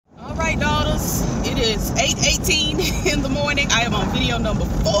is 8:18 in the morning. I am on video number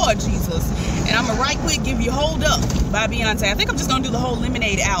 4, Jesus. And I'm going to right quick give you Hold Up by Beyonce. I think I'm just going to do the whole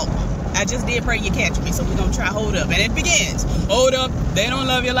Lemonade album. I just did Pray You Catch Me, so we're going to try Hold Up. And it begins. Hold up, they don't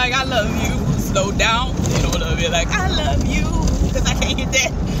love you like I love you. Slow down, they don't love you like I love you. Because I can't get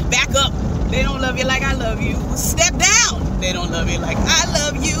that. Back up, they don't love you like I love you. Step down, they don't love you like I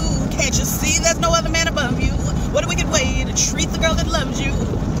love you. Can't you see there's no other man above you? What a wicked way to treat the girl that loves you.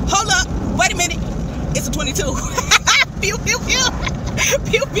 Hold up, wait a minute. It's a 22. Pew, pew, pew.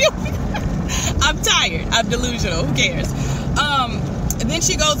 Pew, pew, pew. I'm tired. I'm delusional. Who cares? And then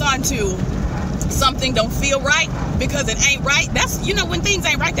she goes on to something don't feel right because it ain't right. That's, you know, when things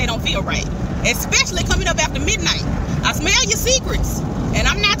ain't right, they don't feel right. Especially coming up after midnight. I smell your secrets. And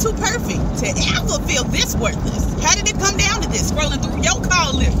I'm not too perfect to ever feel this worthless. How did it come down to this? Scrolling through your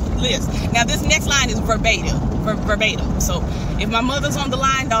call list. Now, this next line is verbatim. So, if my mother's on the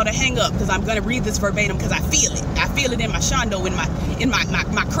line, daughter, hang up, because I'm going to read this verbatim because I feel it. I feel it in my shondo, in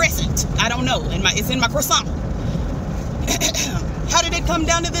my crescent. I don't know. It's in my croissant. How did it come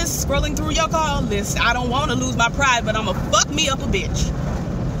down to this? Scrolling through your call list. I don't want to lose my pride, but I'm going to fuck me up a bitch.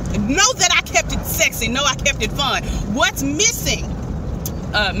 Know that I kept it sexy. Know I kept it fun. What's missing?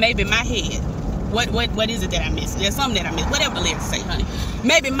 Maybe my head. What is it that I missed? There's something that I missed. Whatever the lyrics say, honey.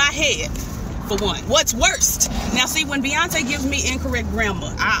 Maybe my head, for one. What's worst? Now, see, when Beyonce gives me incorrect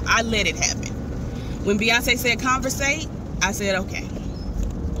grammar, I let it happen. When Beyonce said conversate, I said, okay.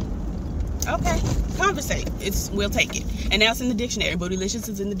 Okay, conversate. We'll take it. And now it's in the dictionary. Bootylicious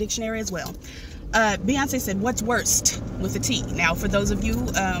is in the dictionary as well. Beyonce said, what's worst? With a T. Now, for those of you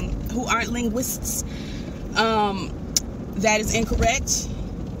who aren't linguists, that is incorrect.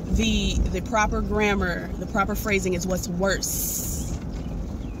 The proper grammar, the proper phrasing is what's worse.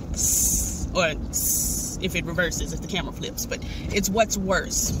 Or if it reverses, if the camera flips. But it's what's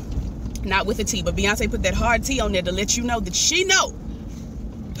worse. Not with a T. But Beyonce put that hard T on there to let you know that she know.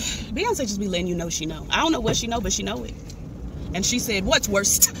 Beyonce just be letting you know she know. I don't know what she know, but she know it. And she said, what's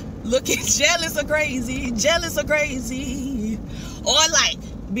worst? Looking jealous or crazy. Or like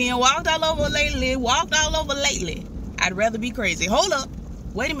being walked all over lately. I'd rather be crazy. Hold up.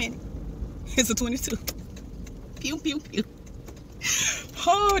 Wait a minute. It's a 22. Pew, pew, pew.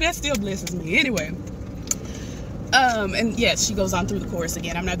 Oh, that still blesses me. Anyway. And yes, she goes on through the chorus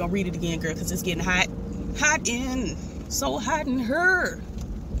again. I'm not going to read it again, girl, because it's getting hot. Hot in. So hot in her.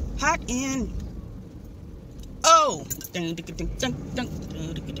 Hot in. Oh.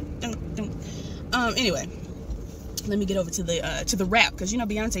 Anyway. Let me get over to the rap, because you know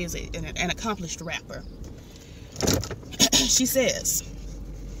Beyonce is an accomplished rapper. She says,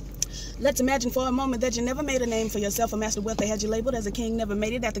 let's imagine for a moment that you never made a name for yourself. A master wealth, they had you labeled as a king. Never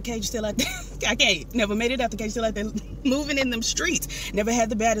made it out the cage, still out there. I can't. Never made it out the cage, still out there moving in them streets. Never had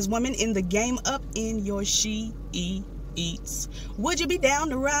the baddest woman in the game up in your sheets. Would you be down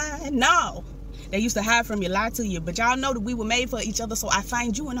to ride? No. They used to hide from you, lie to you. But y'all know that we were made for each other, so I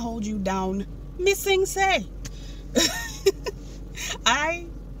find you and hold you down. Missing say.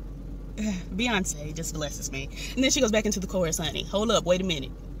 Beyonce just blesses me. And then she goes back into the chorus, honey. Hold up, wait a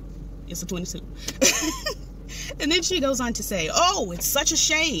minute. It's a 22. And then she goes on to say, oh, it's such a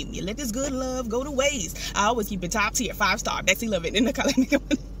shame you let this good love go to waste. I always keep it top tier, 5-star. Bexy love it.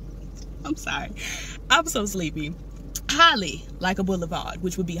 I'm sorry. I'm so sleepy. Holly, like a boulevard,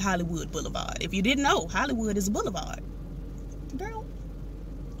 which would be Hollywood Boulevard. If you didn't know, Hollywood is a boulevard. Girl.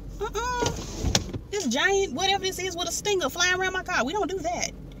 This giant, whatever this is, with a stinger flying around my car. We don't do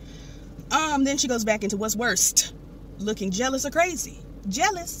that. Then she goes back into what's worst. Looking jealous or crazy.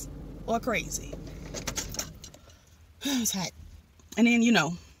 Jealous or crazy. It's hot. And then, you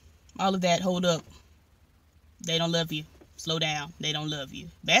know, all of that, hold up. They don't love you. Slow down. They don't love you.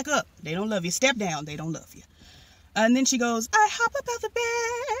 Back up. They don't love you. Step down. They don't love you. And then she goes, I hop up out the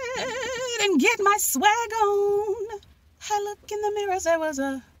bed and get my swag on. I look in the mirror, say, what's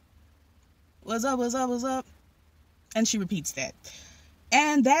up? And she repeats that.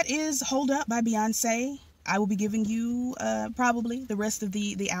 And that is Hold Up by Beyonce. I will be giving you probably the rest of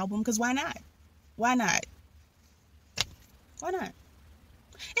the album, because why not? Why not? Why not?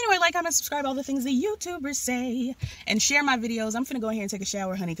 Anyway, like, comment, subscribe, all the things the YouTubers say, and share my videos. I'm finna go ahead and take a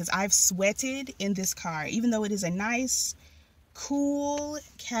shower, honey, because I've sweated in this car, even though it is a nice, cool,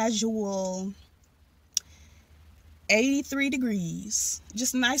 casual 83 degrees.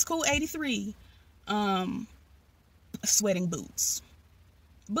 Just a nice, cool 83. Sweating boots.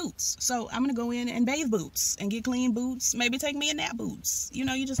 So I'm gonna go in and bathe boots and get clean boots. Maybe take me a nap boots. You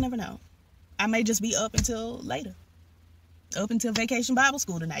know, you just never know. I may just be up until later. Up until Vacation Bible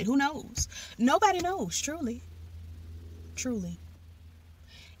School tonight. Who knows? Nobody knows, truly. Truly.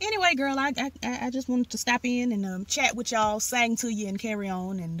 Anyway, girl, I just wanted to stop in and chat with y'all, sing to you, and carry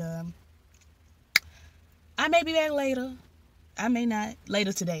on. And I may be back later. I may not.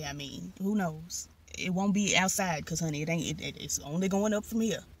 Later today, I mean. Who knows? It won't be outside because, honey, it's only going up from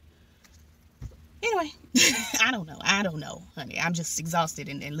here. Anyway, I don't know, honey. I'm just exhausted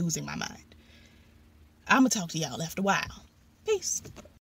and losing my mind. I'm going to talk to y'all after a while. Peace.